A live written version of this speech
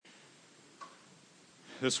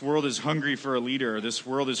This world is hungry for a leader. This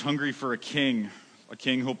world is hungry for a king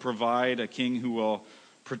who'll provide, a king who will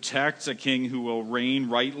protect, a king who will reign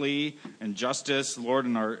rightly and justice. Lord,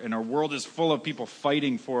 and our world is full of people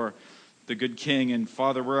fighting for the good king. And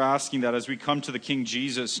Father, we're asking that as we come to the King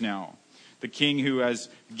Jesus now, the King who has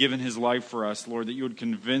given his life for us, Lord, that you would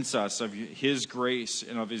convince us of his grace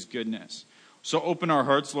and of his goodness. So open our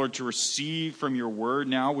hearts, Lord, to receive from your word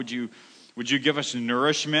now. Would you give us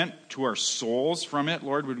nourishment to our souls from it,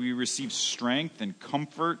 Lord? Would we receive strength and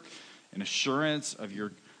comfort and assurance of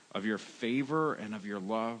your favor and of your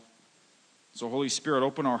love? So Holy Spirit,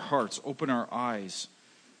 open our hearts, open our eyes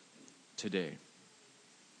today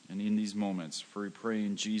and in these moments, for we pray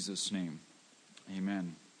in Jesus' name.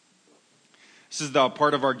 Amen. This is the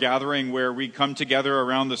part of our gathering where we come together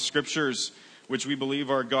around the scriptures, which we believe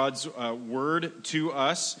are God's word to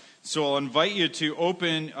us. So I'll invite you to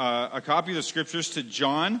open a copy of the scriptures to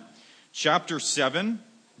John chapter 7.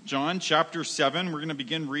 John chapter 7, we're going to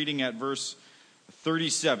begin reading at verse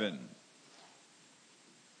 37.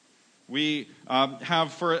 We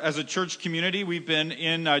as a church community, we've been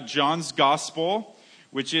in John's Gospel,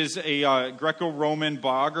 which is a Greco-Roman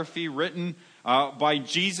biography written by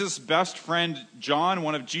Jesus' best friend John,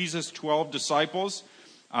 one of Jesus' 12 disciples,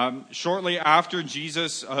 shortly after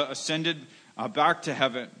Jesus ascended back to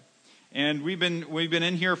heaven. And we've been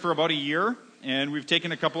in here for about a year, and we've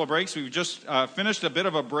taken a couple of breaks. We've just finished a bit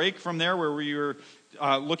of a break from there where we were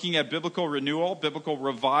looking at biblical renewal, biblical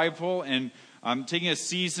revival, and taking a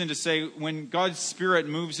season to say, when God's Spirit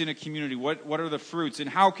moves in a community, what are the fruits? And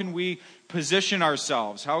how can we position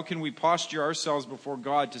ourselves? How can we posture ourselves before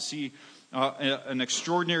God to see an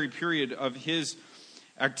extraordinary period of his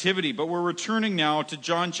activity? But we're returning now to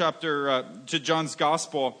John's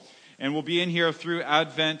Gospel, and we'll be in here through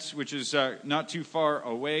Advent, which is not too far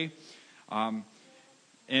away.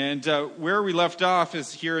 And where we left off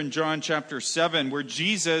is here in John chapter 7, where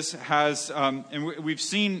Jesus has, and we've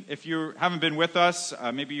seen, if you haven't been with us,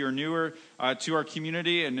 maybe you're newer to our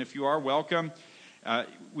community, and if you are, welcome.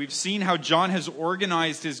 We've seen how John has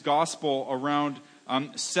organized his gospel around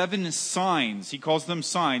 7 signs. He calls them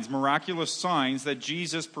signs, miraculous signs that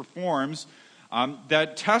Jesus performs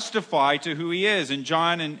that testify to who he is. And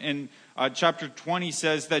John in chapter 20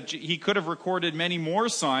 says that he could have recorded many more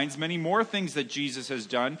signs, many more things that Jesus has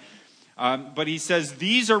done. But he says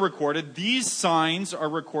these signs are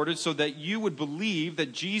recorded so that you would believe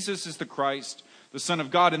that Jesus is the Christ, the Son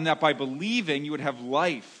of God, and that by believing you would have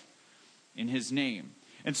life in his name.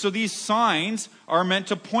 And so these signs are meant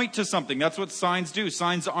to point to something. That's what signs do.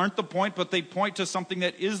 Signs aren't the point, but they point to something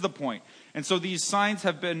that is the point. And so these signs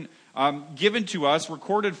have been given to us,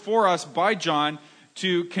 recorded for us by John,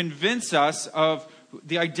 to convince us of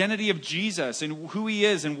the identity of Jesus and who he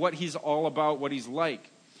is and what he's all about, what he's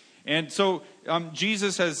like. And so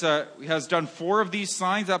Jesus has done 4 of these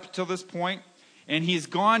signs up till this point, and he's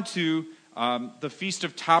gone to the Feast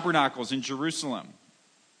of Tabernacles in Jerusalem.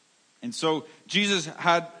 And so Jesus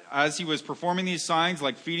had, as he was performing these signs,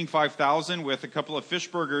 like feeding 5,000 with a couple of fish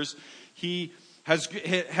burgers, he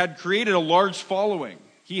had created a large following.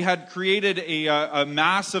 He had created a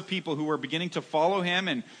mass of people who were beginning to follow him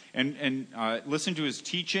and listen to his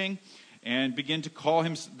teaching and begin to call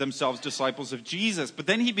themselves disciples of Jesus. But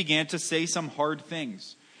then he began to say some hard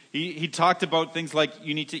things. He talked about things like,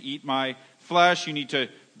 you need to eat my flesh, you need to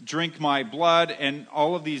drink my blood, and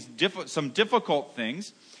all of these some difficult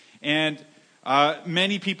things. And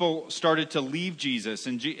many people started to leave Jesus,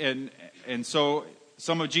 and so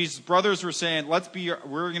some of Jesus' brothers were saying,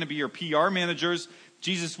 we're going to be your PR managers.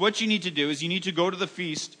 Jesus, what you need to do is you need to go to the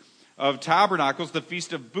Feast of Tabernacles, the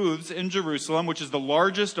Feast of Booths in Jerusalem, which is the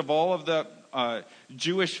largest of all of the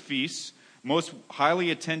Jewish feasts, most highly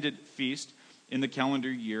attended feast in the calendar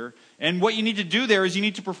year. And what you need to do there is you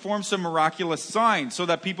need to perform some miraculous signs so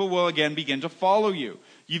that people will again begin to follow you.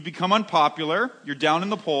 You've become unpopular. You're down in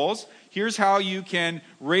the polls. Here's how you can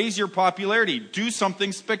raise your popularity. Do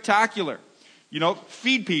something spectacular.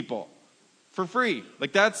 Feed people for free.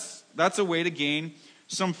 Like that's a way to gain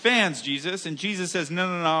some fans, Jesus. And Jesus says,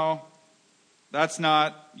 no. That's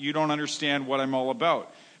not, you don't understand what I'm all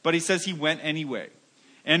about. But he says he went anyway.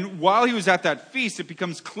 And while he was at that feast, it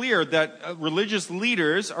becomes clear that religious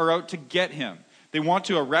leaders are out to get him. They want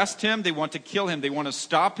to arrest him. They want to kill him. They want to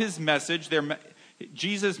stop his message.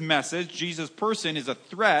 Jesus' message, Jesus' person is a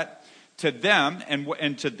threat to them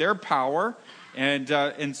and to their power.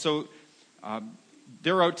 And so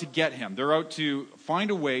they're out to get him. They're out to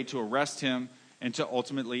find a way to arrest him and to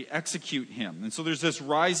ultimately execute him. And so there's this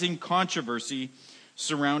rising controversy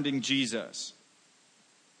surrounding Jesus.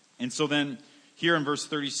 And so then here in verse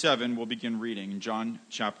 37, we'll begin reading in John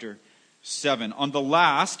chapter 7. On the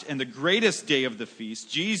last and the greatest day of the feast,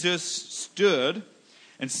 Jesus stood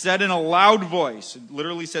and said in a loud voice, it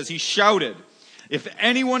literally says he shouted, "If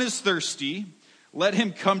anyone is thirsty, let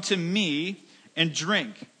him come to me and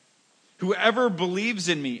drink. Whoever believes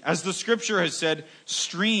in me, as the scripture has said,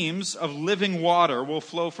 streams of living water will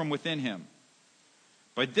flow from within him."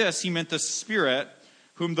 By this he meant the Spirit,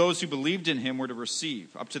 whom those who believed in him were to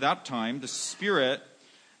receive. Up to that time, the Spirit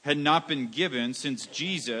had not been given, since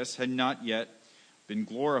Jesus had not yet been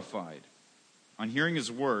glorified. On hearing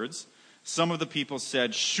his words, some of the people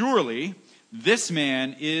said, "Surely this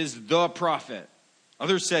man is the prophet."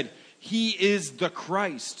 Others said, "He is the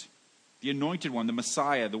Christ," the anointed one, the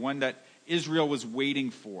Messiah, the one that Israel was waiting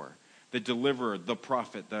for, the deliverer, the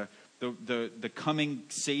prophet, the coming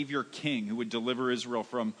Savior King who would deliver Israel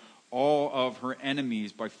from all of her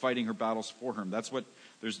enemies by fighting her battles for him. That's what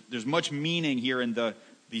there's much meaning here in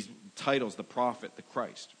these titles, the prophet, the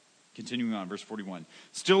Christ. Continuing on, verse 41.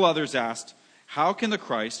 Still others asked, "How can the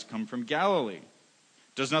Christ come from Galilee?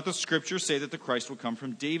 Does not the scripture say that the Christ will come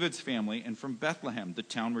from David's family and from Bethlehem, the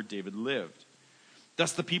town where David lived?"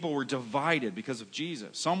 Thus the people were divided because of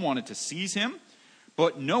Jesus. Some wanted to seize him,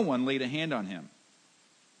 but no one laid a hand on him.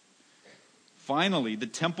 Finally, the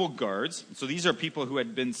temple guards, so these are people who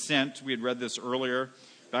had been sent, we had read this earlier,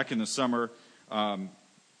 back in the summer, in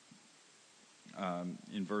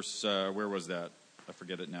verse, where was that? I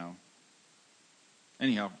forget it now.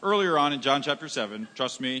 Anyhow, earlier on in John chapter 7,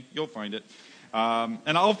 trust me, you'll find it.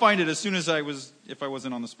 And I'll find it as soon as if I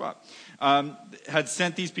wasn't on the spot. Had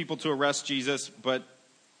sent these people to arrest Jesus, but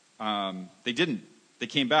they didn't. They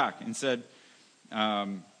came back and said,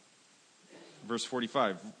 verse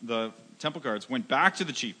 45, the temple guards went back to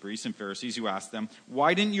the chief priests and Pharisees, who asked them,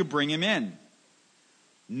 "Why didn't you bring him in?"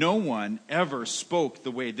 "No one ever spoke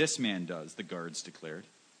the way this man does," the guards declared.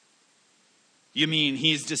 "You mean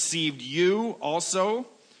he's deceived you also?"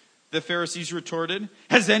 the Pharisees retorted.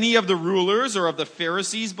 "Has any of the rulers or of the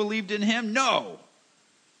Pharisees believed in him? No.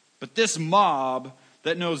 But this mob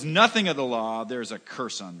that knows nothing of the law, there's a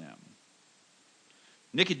curse on them."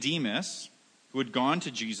 Nicodemus, who had gone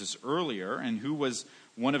to Jesus earlier and who was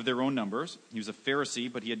one of their own numbers, he was a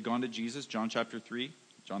Pharisee, but he had gone to Jesus, John chapter 3,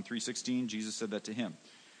 John 3:16, Jesus said that to him.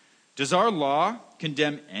 "Does our law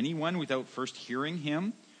condemn anyone without first hearing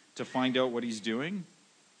him to find out what he's doing?"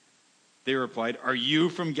 They replied, "Are you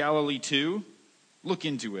from Galilee too? Look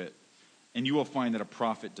into it, and you will find that a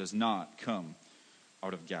prophet does not come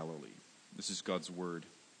out of Galilee." This is God's word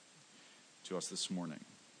to us this morning.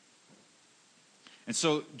 And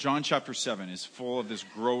so John chapter 7 is full of this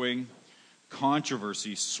growing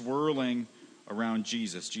controversy swirling around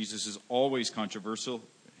Jesus. Jesus is always controversial.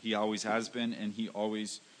 He always has been, and he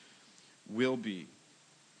always will be.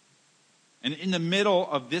 And in the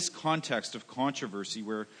middle of this context of controversy,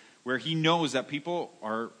 where he knows that people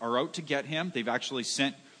are out to get him, they've actually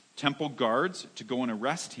sent temple guards to go and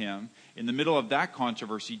arrest him. In the middle of that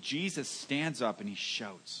controversy, Jesus stands up and he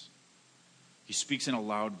shouts. He speaks in a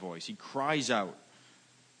loud voice. He cries out,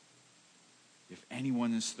 "If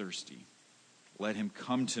anyone is thirsty, let him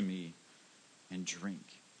come to me and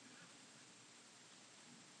drink."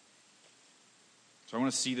 So I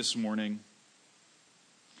want to see this morning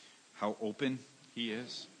how open he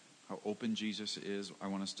is, how open Jesus is. I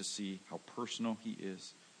want us to see how personal he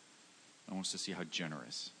is. I want us to see how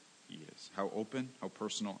generous he is. How open, how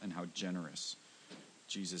personal, and how generous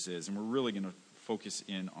Jesus is. And we're really going to focus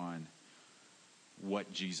in on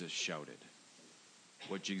what Jesus shouted.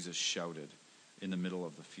 What Jesus shouted in the middle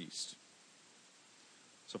of the feast.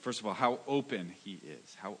 So first of all, how open he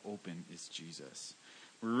is. How open is Jesus?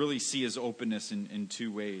 We really see his openness in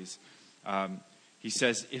two ways. He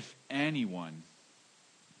says, "If anyone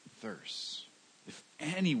thirsts." If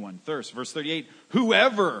anyone thirsts. Verse 38,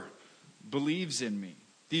 "Whoever believes in me."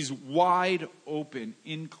 These wide open,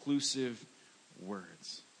 inclusive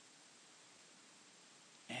words.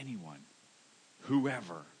 Anyone,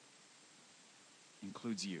 whoever,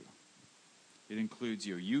 includes you. It includes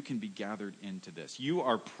you. You can be gathered into this. You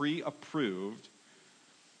are pre-approved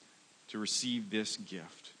to receive this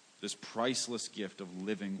gift, this priceless gift of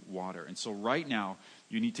living water. And so right now,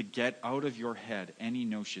 you need to get out of your head any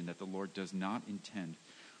notion that the Lord does not intend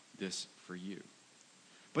this for you.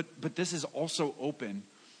 But this is also open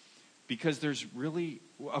because there's really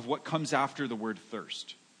of what comes after the word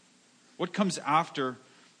thirst. What comes after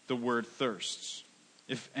the word thirsts?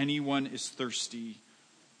 If anyone is thirsty,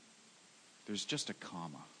 there's just a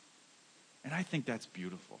comma. And I think that's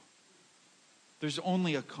beautiful. There's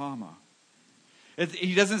only a comma.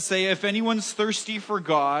 He doesn't say if anyone's thirsty for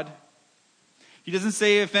God. He doesn't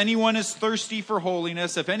say if anyone is thirsty for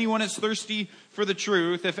holiness, if anyone is thirsty for the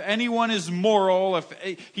truth, if anyone is moral.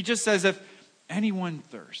 He just says if anyone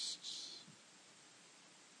thirsts.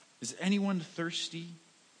 Is anyone thirsty?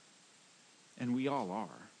 And we all are.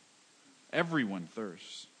 Everyone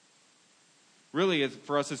thirsts. Really,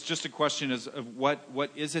 for us, it's just a question of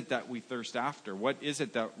what is it that we thirst after? What is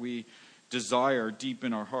it that we desire deep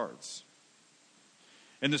in our hearts?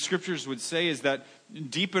 And the scriptures would say is that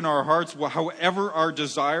deep in our hearts, however our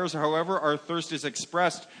desires, however our thirst is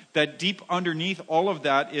expressed, that deep underneath all of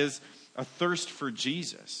that is a thirst for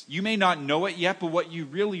Jesus. You may not know it yet, but what you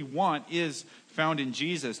really want is found in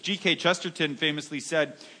Jesus. G.K. Chesterton famously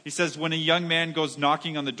said, he says, when a young man goes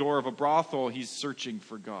knocking on the door of a brothel, he's searching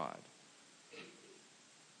for God.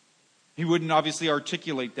 He wouldn't obviously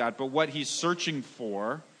articulate that, but what he's searching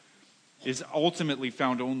for is ultimately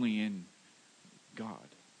found only in God.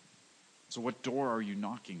 So what door are you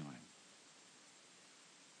knocking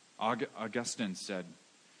on? Augustine said,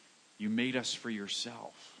 you made us for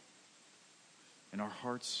yourself, and our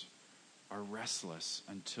hearts are restless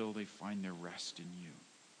until they find their rest in you.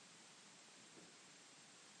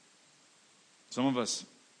 Some of us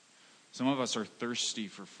are thirsty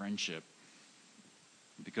for friendship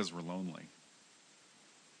because we're lonely.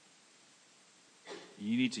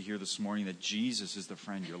 You need to hear this morning that Jesus is the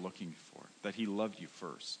friend you're looking for, that he loved you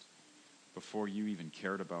first before you even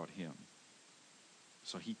cared about him.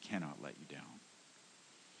 So he cannot let you down.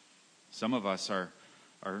 Some of us are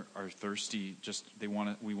thirsty,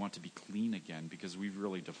 we want to be clean again because we've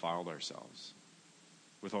really defiled ourselves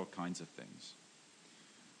with all kinds of things.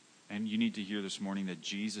 And you need to hear this morning that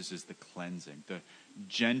Jesus is the cleansing, the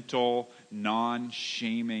gentle,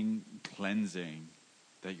 non-shaming cleansing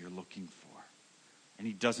that you're looking for. And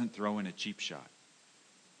he doesn't throw in a cheap shot.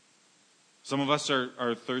 Some of us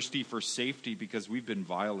are thirsty for safety because we've been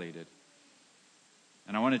violated.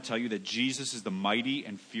 And I want to tell you that Jesus is the mighty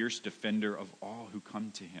and fierce defender of all who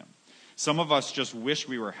come to him. Some of us just wish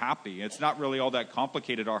we were happy. It's not really all that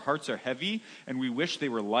complicated. Our hearts are heavy and we wish they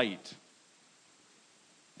were light.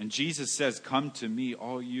 And Jesus says, come to me,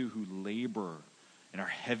 all you who labor and are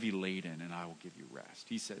heavy laden, and I will give you rest.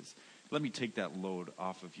 He says, let me take that load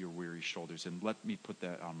off of your weary shoulders and let me put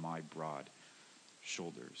that on my broad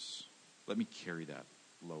shoulders. Let me carry that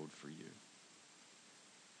load for you.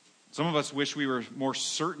 Some of us wish we were more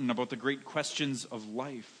certain about the great questions of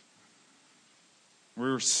life.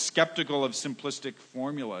 We're skeptical of simplistic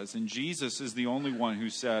formulas, and Jesus is the only one who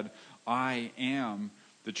said, I am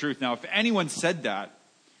the truth. Now, if anyone said that,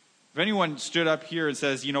 if anyone stood up here and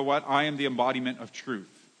says, you know what, I am the embodiment of truth,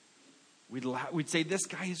 we'd say, this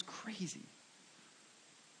guy is crazy.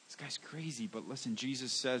 This guy's crazy, but listen,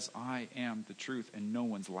 Jesus says, I am the truth, and no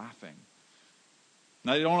one's laughing.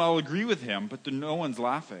 Now, they don't all agree with him, but no one's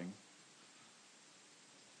laughing.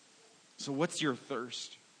 So what's your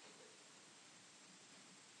thirst?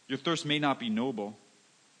 Your thirst may not be noble.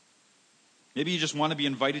 Maybe you just want to be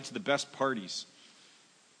invited to the best parties.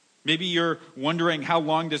 Maybe you're wondering how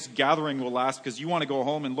long this gathering will last because you want to go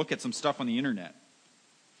home and look at some stuff on the internet.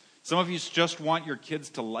 Some of you just want your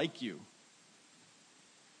kids to like you.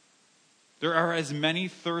 There are as many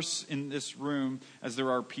thirsts in this room as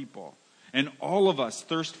there are people. And all of us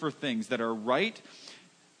thirst for things that are right,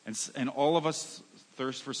 and all of us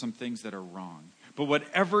thirst for some things that are wrong. But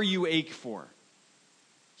whatever you ache for,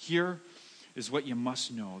 here is what you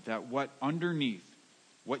must know, that what underneath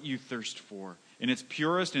what you thirst for, in its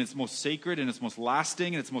purest and its most sacred and its most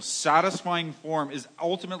lasting and its most satisfying form, is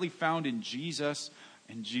ultimately found in Jesus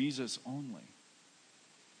and Jesus only.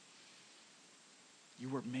 You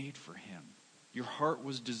were made for him. Your heart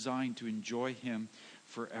was designed to enjoy him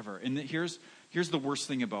forever. And here's the worst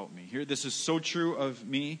thing about me. This is so true of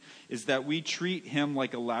me, is that we treat him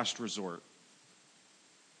like a last resort.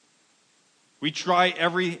 We try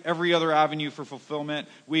every other avenue for fulfillment.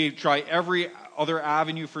 We try every other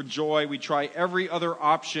avenue for joy. We try every other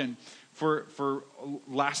option for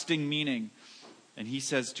lasting meaning. And he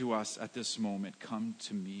says to us at this moment, come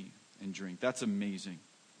to me and drink. That's amazing.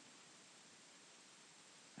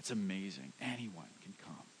 That's amazing. Anyone can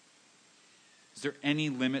come. Is there any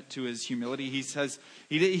limit to his humility? He says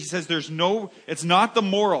there's no, it's not the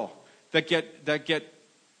moral that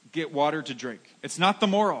get water to drink. It's not the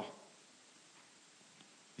moral.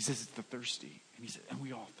 He says it's the thirsty. And he said, and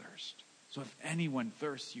we all thirst. So if anyone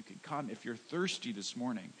thirsts, you can come. If you're thirsty this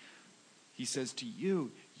morning, he says to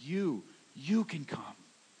you can come.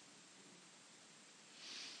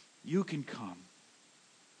 You can come.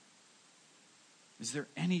 Is there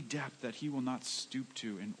any depth that he will not stoop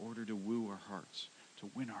to in order to woo our hearts, to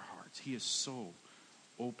win our hearts? He is so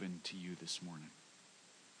open to you this morning.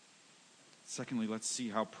 Secondly, let's see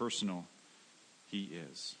how personal he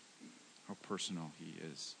is. How personal he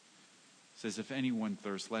is. It says, if anyone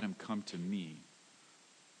thirsts, let him come to me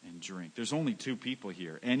and drink. There's only two people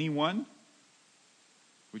here. Anyone,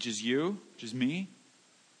 which is you, which is me.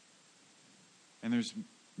 And there's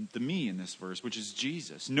the me in this verse, which is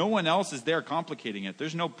Jesus. No one else is there complicating it.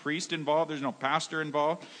 There's no priest involved. There's no pastor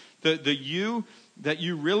involved. The you that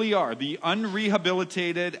you really are, the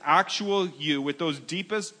unrehabilitated, actual you with those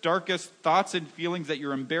deepest, darkest thoughts and feelings that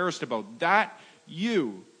you're embarrassed about, that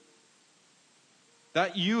you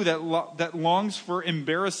that longs for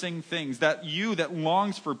embarrassing things, that you that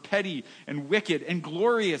longs for petty and wicked and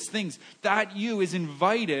glorious things, that you is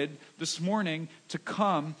invited this morning to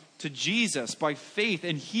come to Jesus by faith,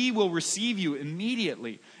 and he will receive you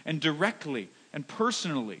immediately and directly and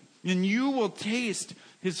personally. And you will taste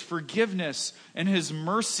his forgiveness and his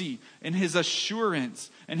mercy and his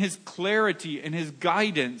assurance and his clarity and his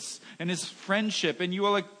guidance and his friendship, and you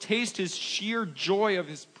will taste his sheer joy of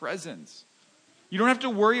his presence. You don't have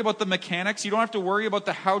to worry about the mechanics. You don't have to worry about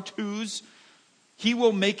the how-tos. He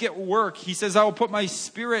will make it work. He says, I will put my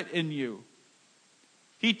spirit in you.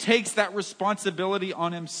 He takes that responsibility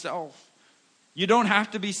on himself. You don't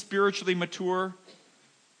have to be spiritually mature.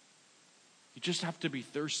 You just have to be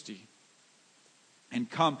thirsty and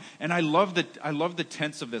come. And I love the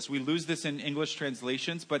tense of this. We lose this in English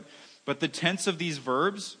translations, but the tense of these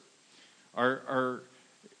verbs are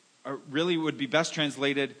really would be best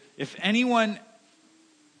translated, if anyone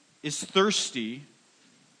is thirsty,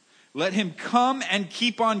 let him come and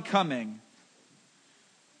keep on coming.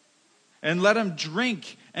 And let him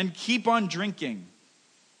drink and keep on drinking.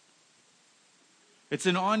 It's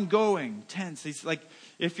an ongoing tense. He's like,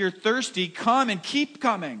 if you're thirsty, come and keep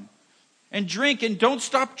coming. And drink and don't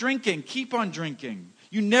stop drinking. Keep on drinking.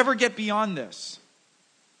 You never get beyond this.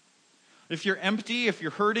 If you're empty, if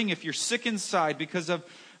you're hurting, if you're sick inside because of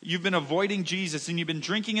you've been avoiding Jesus and you've been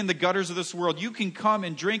drinking in the gutters of this world, you can come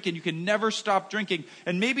and drink and you can never stop drinking.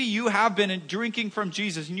 And maybe you have been drinking from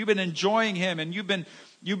Jesus and you've been enjoying him and you've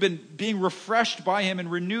been being refreshed by him and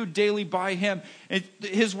renewed daily by him. And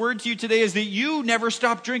his word to you today is that you never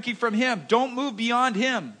stop drinking from him. Don't move beyond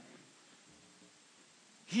him.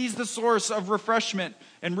 He's the source of refreshment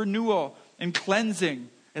and renewal and cleansing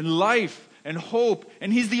and life and hope.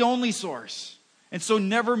 And he's the only source. And so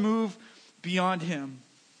never move beyond him.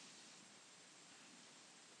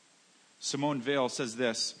 Simone Weil says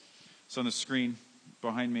this. It's on the screen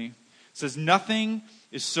behind me. It says, nothing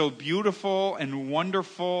is so beautiful and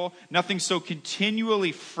wonderful, nothing so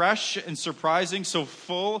continually fresh and surprising, so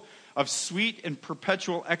full of sweet and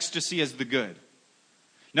perpetual ecstasy as the good.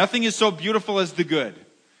 Nothing is so beautiful as the good.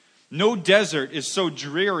 No desert is so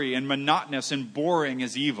dreary and monotonous and boring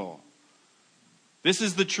as evil. This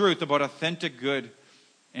is the truth about authentic good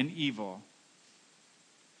and evil.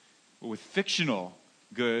 But with fictional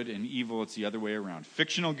good and evil, it's the other way around.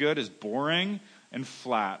 Fictional good is boring and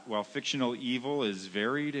flat, while fictional evil is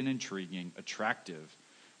varied and intriguing, attractive,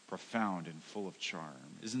 profound, and full of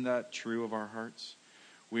charm. Isn't that true of our hearts?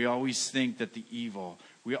 We always think that the evil,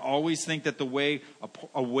 we always think that the way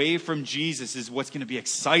away from Jesus is what's going to be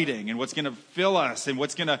exciting and what's going to fill us and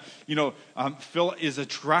what's going to, fill is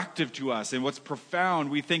attractive to us and what's profound.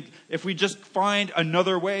 We think if we just find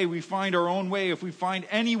another way, we find our own way. If we find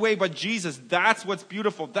any way but Jesus, that's what's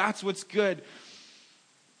beautiful. That's what's good.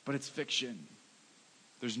 But it's fiction.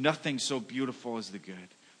 There's nothing so beautiful as the good.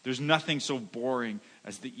 There's nothing so boring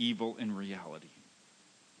as the evil in reality.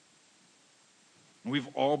 And we've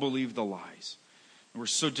all believed the lies. And we're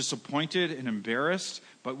so disappointed and embarrassed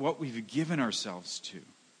by what we've given ourselves to.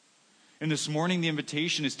 And this morning the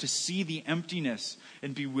invitation is to see the emptiness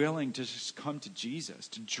and be willing to just come to Jesus,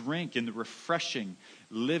 to drink in the refreshing,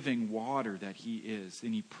 living water that he is.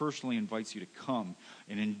 And he personally invites you to come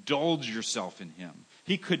and indulge yourself in him.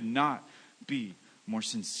 He could not be more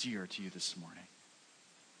sincere to you this morning.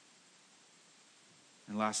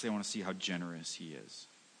 And lastly, I want to see how generous he is.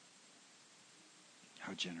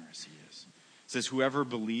 How generous he is. It says, whoever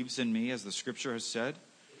believes in me, as the scripture has said,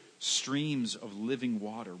 streams of living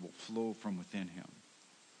water will flow from within him.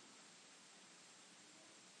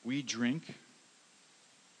 We drink,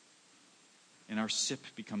 and our sip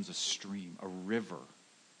becomes a stream, a river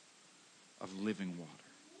of living water.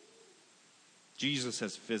 Jesus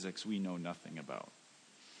has physics we know nothing about.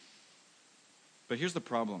 But here's the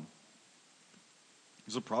problem.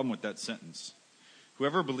 There's a problem with that sentence.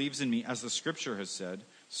 Whoever believes in me, as the scripture has said,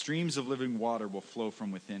 streams of living water will flow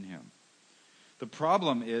from within him. The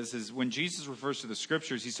problem is when Jesus refers to the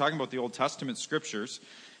scriptures, he's talking about the Old Testament scriptures.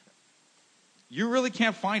 You really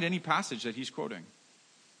can't find any passage that he's quoting.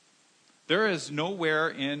 There is nowhere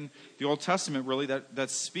in the Old Testament really that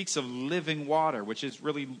speaks of living water, which is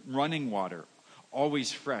really running water,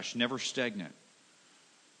 always fresh, never stagnant.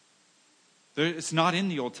 It's not in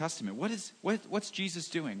the Old Testament. What's Jesus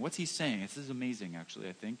doing? What's he saying? This is amazing, actually,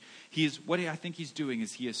 I think. What I think he's doing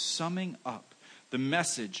is he is summing up the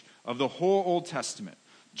message of the whole Old Testament.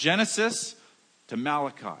 Genesis to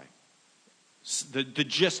Malachi. The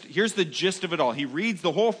gist. Here's the gist of it all. He reads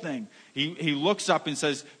the whole thing. He looks up and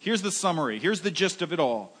says, here's the summary. Here's the gist of it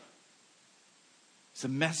all. It's a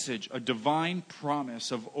message, a divine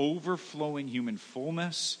promise of overflowing human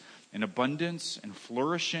fullness and abundance and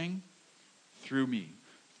flourishing through me,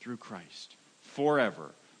 through Christ,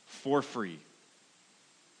 forever, for free,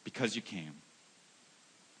 because you came.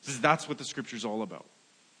 That's what the Scripture's all about.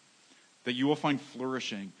 That you will find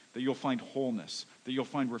flourishing, that you'll find wholeness, that you'll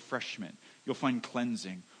find refreshment, you'll find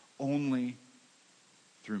cleansing only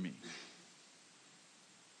through me.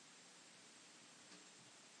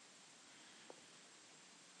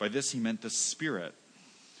 By this he meant the Spirit,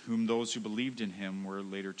 whom those who believed in him were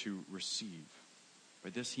later to receive.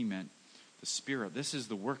 By this he meant the Spirit. This is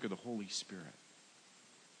the work of the Holy Spirit.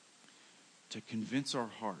 To convince our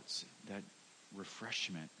hearts that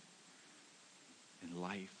refreshment and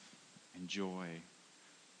life and joy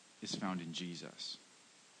is found in Jesus.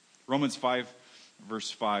 Romans 5, verse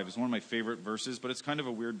 5 is one of my favorite verses, but it's kind of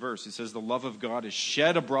a weird verse. It says, the love of God is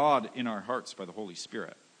shed abroad in our hearts by the Holy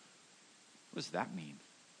Spirit. What does that mean?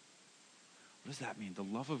 What does that mean? The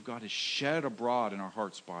love of God is shed abroad in our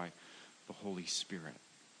hearts by the Holy Spirit.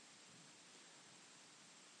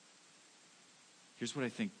 Here's what I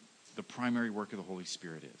think the primary work of the Holy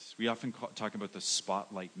Spirit is. We often talk about the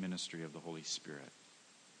spotlight ministry of the Holy Spirit.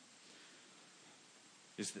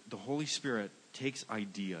 Is that the Holy Spirit takes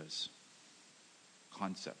ideas,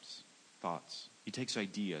 concepts, thoughts. He takes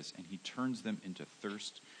ideas and he turns them into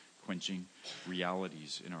thirst-quenching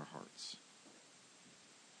realities in our hearts.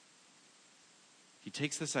 He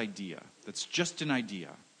takes this idea that's just an idea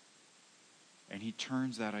and he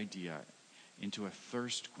turns that idea into a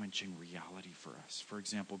thirst-quenching reality for us. For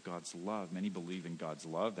example, God's love. Many believe in God's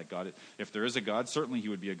love, that God, if there is a God, certainly he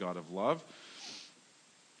would be a God of love.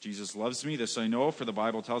 Jesus loves me, this I know, for the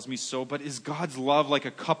Bible tells me so. But is God's love like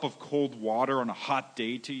a cup of cold water on a hot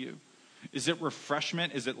day to you? Is it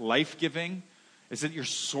refreshment? Is it life-giving? Is it your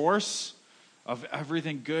source of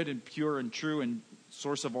everything good and pure and true and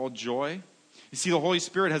source of all joy? You see, the Holy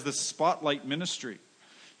Spirit has this spotlight ministry.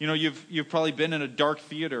 You know, you've probably been in a dark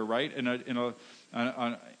theater, right?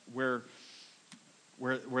 Where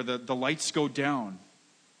the lights go down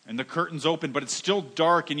and the curtains open, but it's still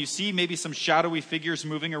dark, and you see maybe some shadowy figures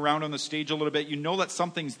moving around on the stage a little bit. You know that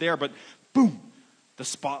something's there, but boom, the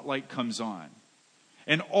spotlight comes on.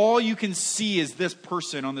 And all you can see is this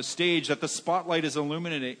person on the stage that the spotlight is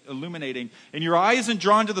illuminating. And your eye isn't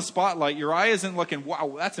drawn to the spotlight. Your eye isn't looking,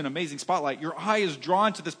 wow, that's an amazing spotlight. Your eye is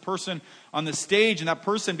drawn to this person on the stage, and that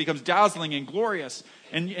person becomes dazzling and glorious.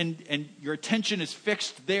 And your attention is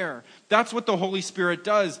fixed there. That's what the Holy Spirit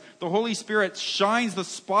does. The Holy Spirit shines the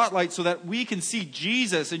spotlight so that we can see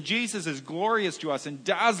Jesus, and Jesus is glorious to us and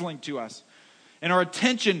dazzling to us. And our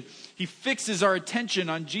attention, he fixes our attention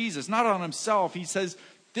on Jesus, not on himself. He says,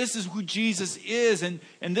 this is who Jesus is, and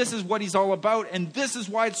this is what he's all about, and this is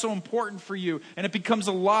why it's so important for you. And it becomes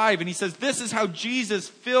alive, and he says, this is how Jesus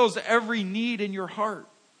fills every need in your heart.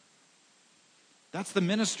 That's the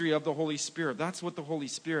ministry of the Holy Spirit. That's what the Holy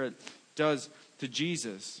Spirit does to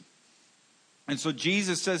Jesus. And so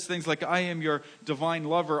Jesus says things like, I am your divine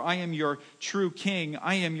lover. I am your true king.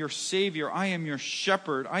 I am your savior. I am your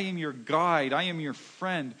shepherd. I am your guide. I am your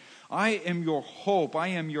friend. I am your hope. I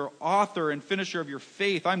am your author and finisher of your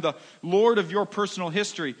faith. I'm the Lord of your personal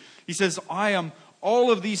history. He says, I am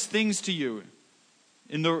all of these things to you.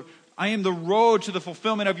 I am the road to the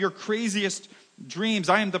fulfillment of your craziest dreams.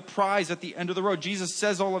 I am the prize at the end of the road. Jesus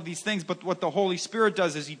says all of these things, but what the Holy Spirit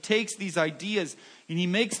does is he takes these ideas and he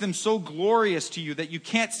makes them so glorious to you that you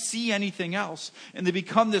can't see anything else. And they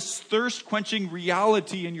become this thirst-quenching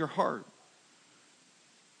reality in your heart.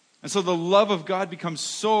 And so the love of God becomes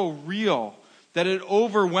so real that it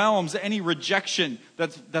overwhelms any rejection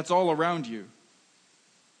that's all around you.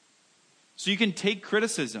 So you can take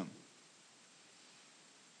criticism.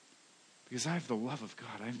 Because I have the love of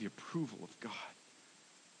God. I have the approval of God.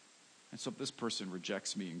 And so if this person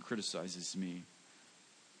rejects me and criticizes me,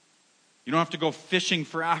 you don't have to go fishing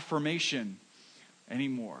for affirmation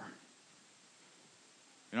anymore.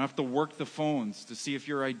 You don't have to work the phones to see if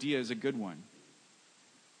your idea is a good one.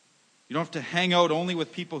 You don't have to hang out only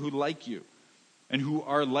with people who like you and who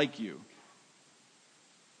are like you.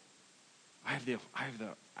 I have the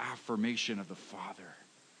affirmation of the Father.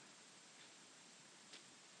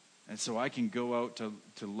 And so I can go out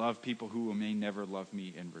to love people who may never love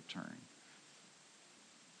me in return.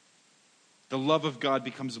 The love of God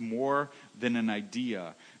becomes more than an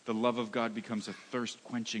idea. The love of God becomes a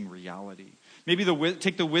thirst-quenching reality. Maybe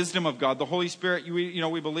take the wisdom of God. The Holy Spirit,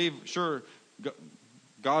 we believe, sure,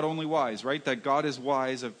 God only wise, right? That God is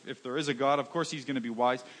wise. If there is a God, of course he's going to be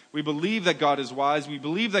wise. We believe that God is wise. We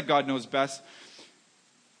believe that God knows best.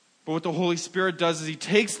 But what the Holy Spirit does is he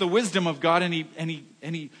takes the wisdom of God and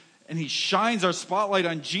he shines our spotlight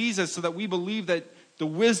on Jesus so that we believe that the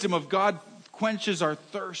wisdom of God quenches our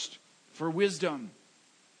thirst for wisdom.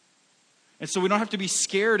 And so we don't have to be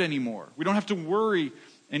scared anymore. We don't have to worry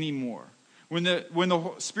anymore. When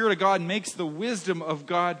the Spirit of God makes the wisdom of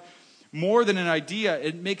God more than an idea,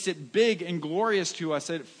 it makes it big and glorious to us.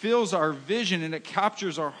 It fills our vision and it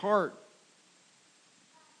captures our heart.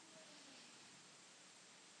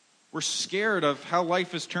 We're scared of how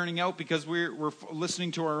life is turning out because we're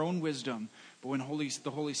listening to our own wisdom. But when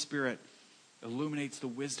the Holy Spirit illuminates the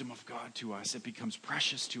wisdom of God to us, it becomes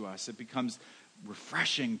precious to us. It becomes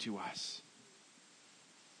refreshing to us.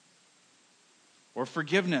 Or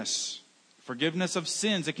forgiveness. Forgiveness of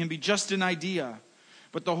sins. It can be just an idea.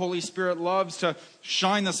 But the Holy Spirit loves to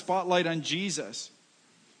shine the spotlight on Jesus.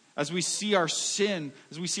 As we see our sin,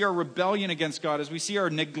 as we see our rebellion against God, as we see our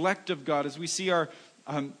neglect of God, as we see our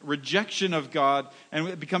rejection of God, and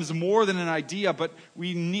it becomes more than an idea, but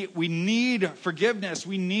we need forgiveness.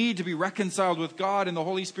 We need to be reconciled with God, and the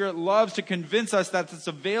Holy Spirit loves to convince us that it's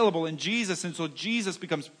available in Jesus, and so Jesus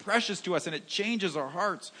becomes precious to us, and it changes our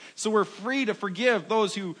hearts. So we're free to forgive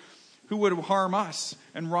those who would harm us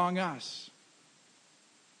and wrong us.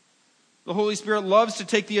 The Holy Spirit loves to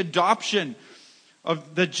take the adoption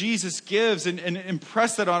that Jesus gives and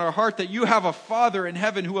impress that on our heart, that you have a Father in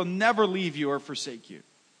heaven who will never leave you or forsake you.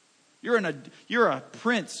 You're a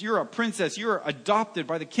prince, you're a princess, you're adopted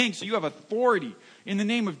by the King, so you have authority in the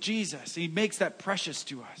name of Jesus. He makes that precious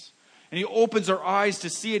to us. And he opens our eyes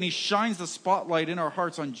to see it, and he shines the spotlight in our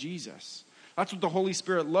hearts on Jesus. That's what the Holy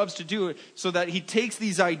Spirit loves to do, so that he takes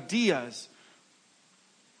these ideas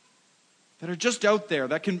that are just out there,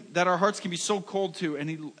 that our hearts can be so cold to, and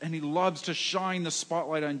he loves to shine the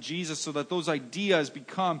spotlight on Jesus so that those ideas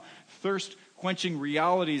become thirst-quenching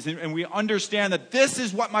realities. And we understand that this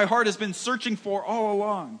is what my heart has been searching for all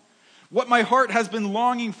along. What my heart has been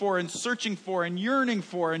longing for and searching for and yearning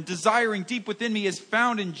for and desiring deep within me is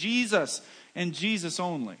found in Jesus and Jesus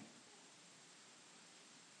only.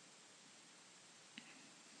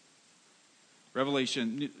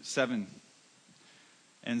 Revelation 7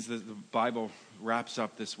 ends, the Bible wraps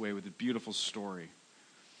up this way with a beautiful story.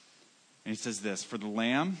 And it says this: for the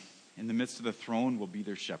Lamb in the midst of the throne will be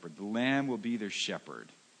their shepherd. The Lamb will be their shepherd.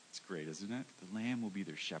 It's great, isn't it? The Lamb will be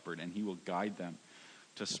their shepherd, and he will guide them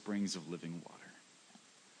to springs of living water.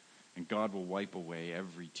 And God will wipe away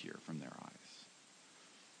every tear from their eyes.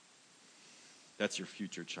 That's your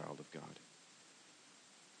future, child of God.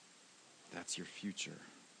 That's your future.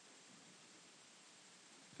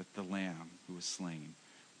 That the Lamb who was slain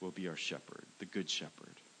will be our shepherd, the good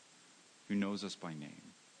shepherd, who knows us by name,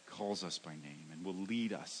 calls us by name, and will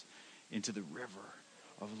lead us into the river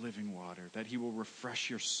of living water, that he will refresh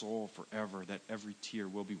your soul forever, that every tear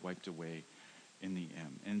will be wiped away in the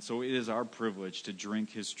end. And so it is our privilege to drink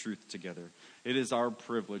his truth together. It is our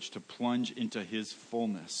privilege to plunge into his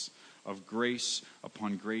fullness of grace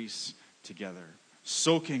upon grace together,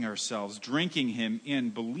 soaking ourselves, drinking him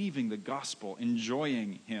in, believing the gospel,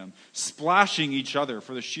 enjoying him, splashing each other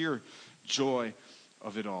for the sheer joy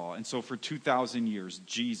of it all. And so for 2,000 years,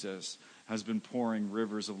 Jesus has been pouring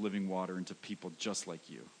rivers of living water into people just like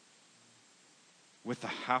you, with a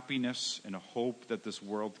happiness and a hope that this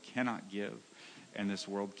world cannot give and this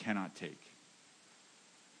world cannot take.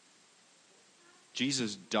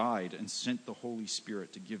 Jesus died and sent the Holy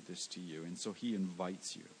Spirit to give this to you, and so he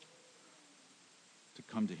invites you to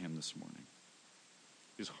come to him this morning.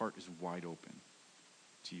 His heart is wide open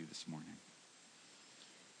to you this morning.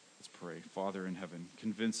 Let's pray. Father in heaven,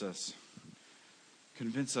 convince us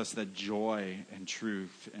that joy and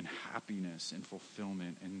truth and happiness and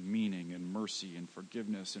fulfillment and meaning and mercy and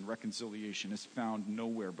forgiveness and reconciliation is found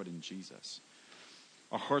nowhere but in Jesus.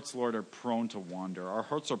 Our hearts, Lord, are prone to wander. Our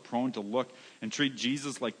hearts are prone to look and treat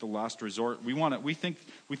Jesus like the last resort. We think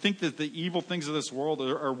that the evil things of this world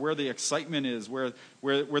are where the excitement is, where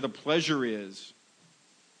the pleasure is.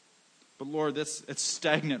 But Lord, it's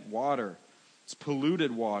stagnant water. It's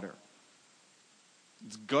polluted water.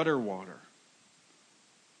 It's gutter water.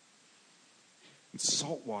 It's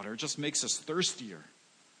salt water. It just makes us thirstier.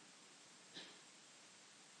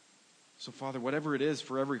 So, Father, whatever it is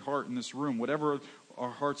for every heart in this room, whatever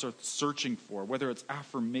our hearts are searching for, whether it's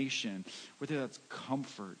affirmation, whether that's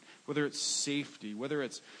comfort, whether it's safety, whether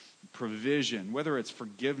it's provision, whether it's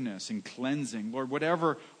forgiveness and cleansing, Lord,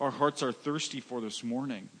 whatever our hearts are thirsty for this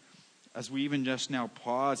morning, as we even just now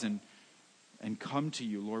pause and come to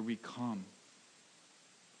you, Lord, we come.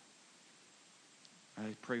 I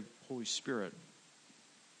pray, Holy Spirit,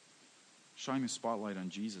 shine the spotlight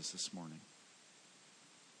on Jesus this morning.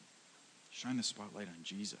 Shine the spotlight on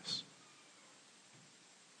Jesus.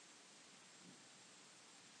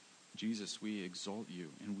 Jesus, we exalt you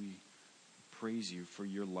and we praise you for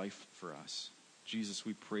your life for us. Jesus,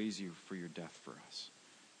 we praise you for your death for us.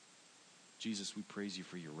 Jesus, we praise you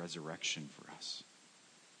for your resurrection for us.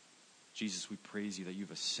 Jesus, we praise you that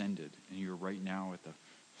you've ascended and you're right now at the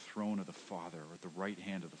throne of the Father, or at the right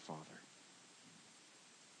hand of the Father,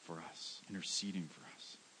 for us, interceding for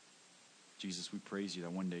us. Jesus, we praise you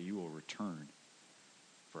that one day you will return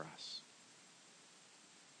for us.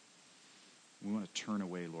 We want to turn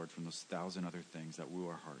away, Lord, from those 1,000 other things that woo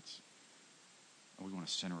our hearts. And we want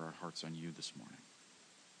to center our hearts on you this morning.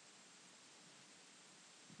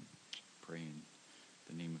 Pray in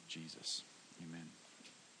the name of Jesus. Amen.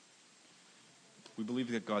 We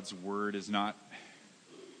believe that God's word is not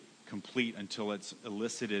complete until it's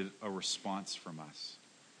elicited a response from us.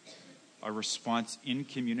 A response in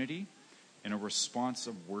community and a response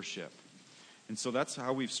of worship. And so that's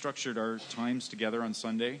how we've structured our times together on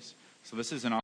Sundays. So this is an